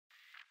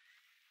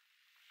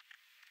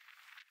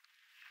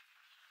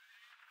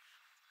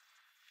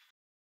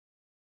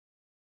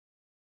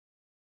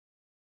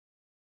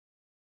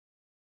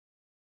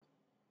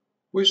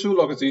Visual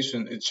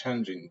localization is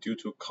changing due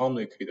to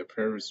complicated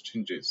appearance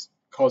changes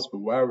caused by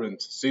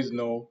variant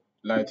seasonal,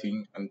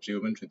 lighting, and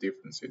geometry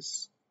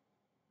differences.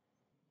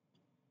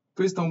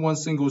 Based on one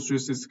single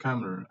 360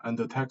 camera and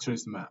the texture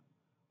map,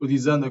 we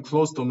designed a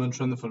closed domain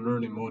transfer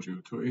learning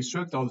module to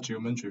extract all the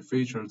geometry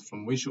features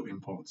from visual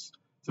imports.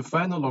 The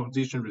final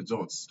localization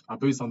results are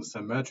based on the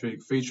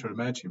symmetric feature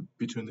matching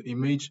between the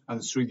image and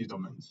 3D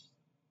domains.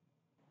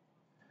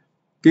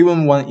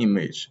 Given one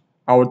image,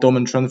 our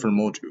domain transfer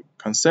module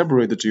can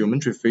separate the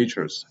geometry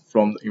features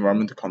from the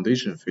environmental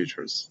condition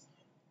features,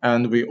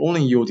 and we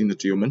only using the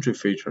geometry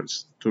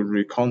features to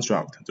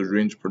reconstruct the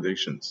range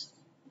predictions.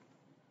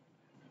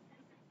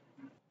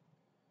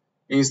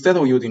 Instead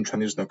of using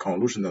traditional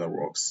convolution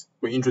networks,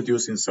 we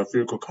introduce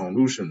spherical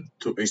convolution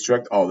to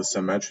extract all the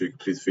symmetric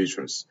plate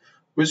features,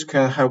 which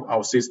can help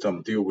our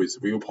system deal with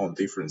viewpoint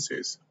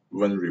differences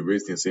when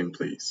revisiting the same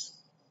place.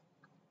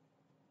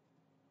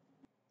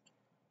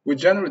 We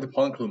generate the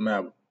point-cloud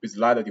map with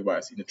LiDAR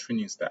device in the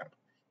training step.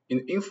 In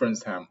the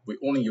inference time, we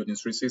only use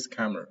 360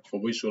 camera for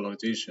visual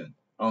localization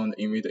on the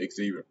NVIDIA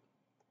Xavier.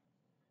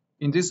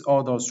 In this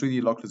order of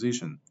 3D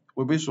localization,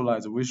 we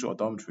visualize the visual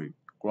odometry,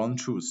 ground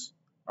truth,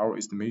 our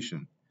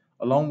estimation,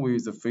 along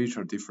with the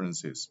feature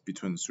differences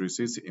between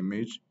 360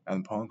 image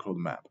and point cloud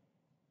map.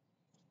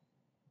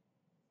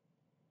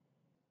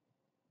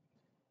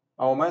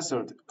 Our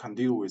method can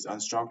deal with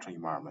unstructured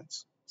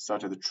environments,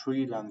 such as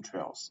tree land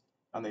trails,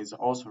 and is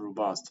also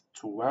robust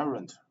to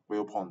variant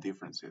viewpoint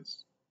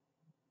differences.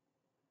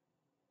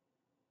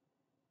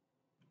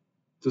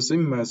 The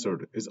same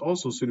method is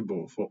also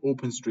suitable for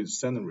open street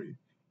scenery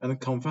and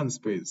confined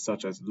space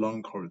such as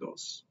long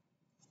corridors.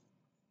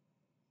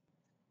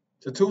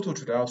 The total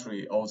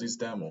trajectory of this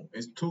demo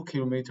is 2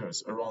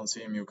 kilometers around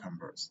CMU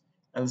campus,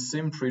 and the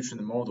same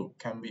pre-trained model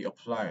can be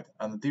applied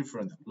under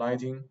different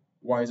lighting,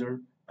 weather,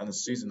 and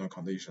seasonal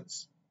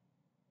conditions.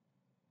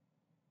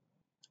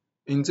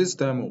 In this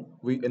demo,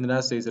 we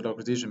analyze the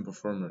localization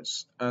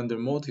performance under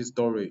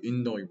multi-story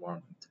indoor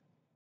environment.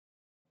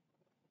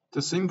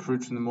 The same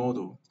pre-trained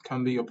model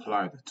can be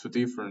applied to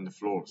different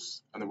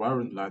floors and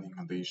variant lighting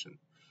conditions,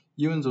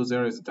 even though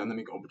there is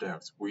dynamic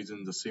objects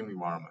within the same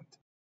environment.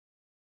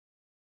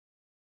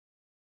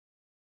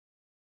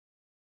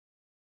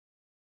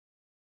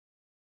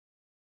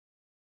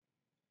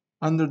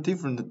 Under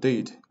different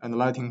date and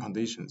lighting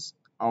conditions,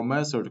 our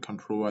method can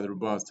provide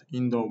robust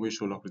indoor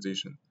visual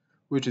localization,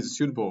 which is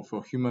suitable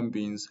for human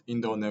beings'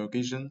 indoor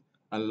navigation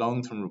and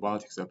long-term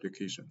robotics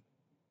application.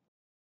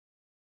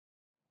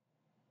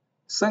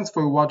 Thanks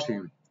for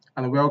watching,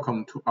 and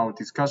welcome to our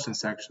discussion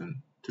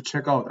section to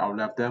check out our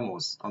lab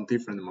demos on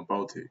different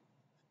mobility.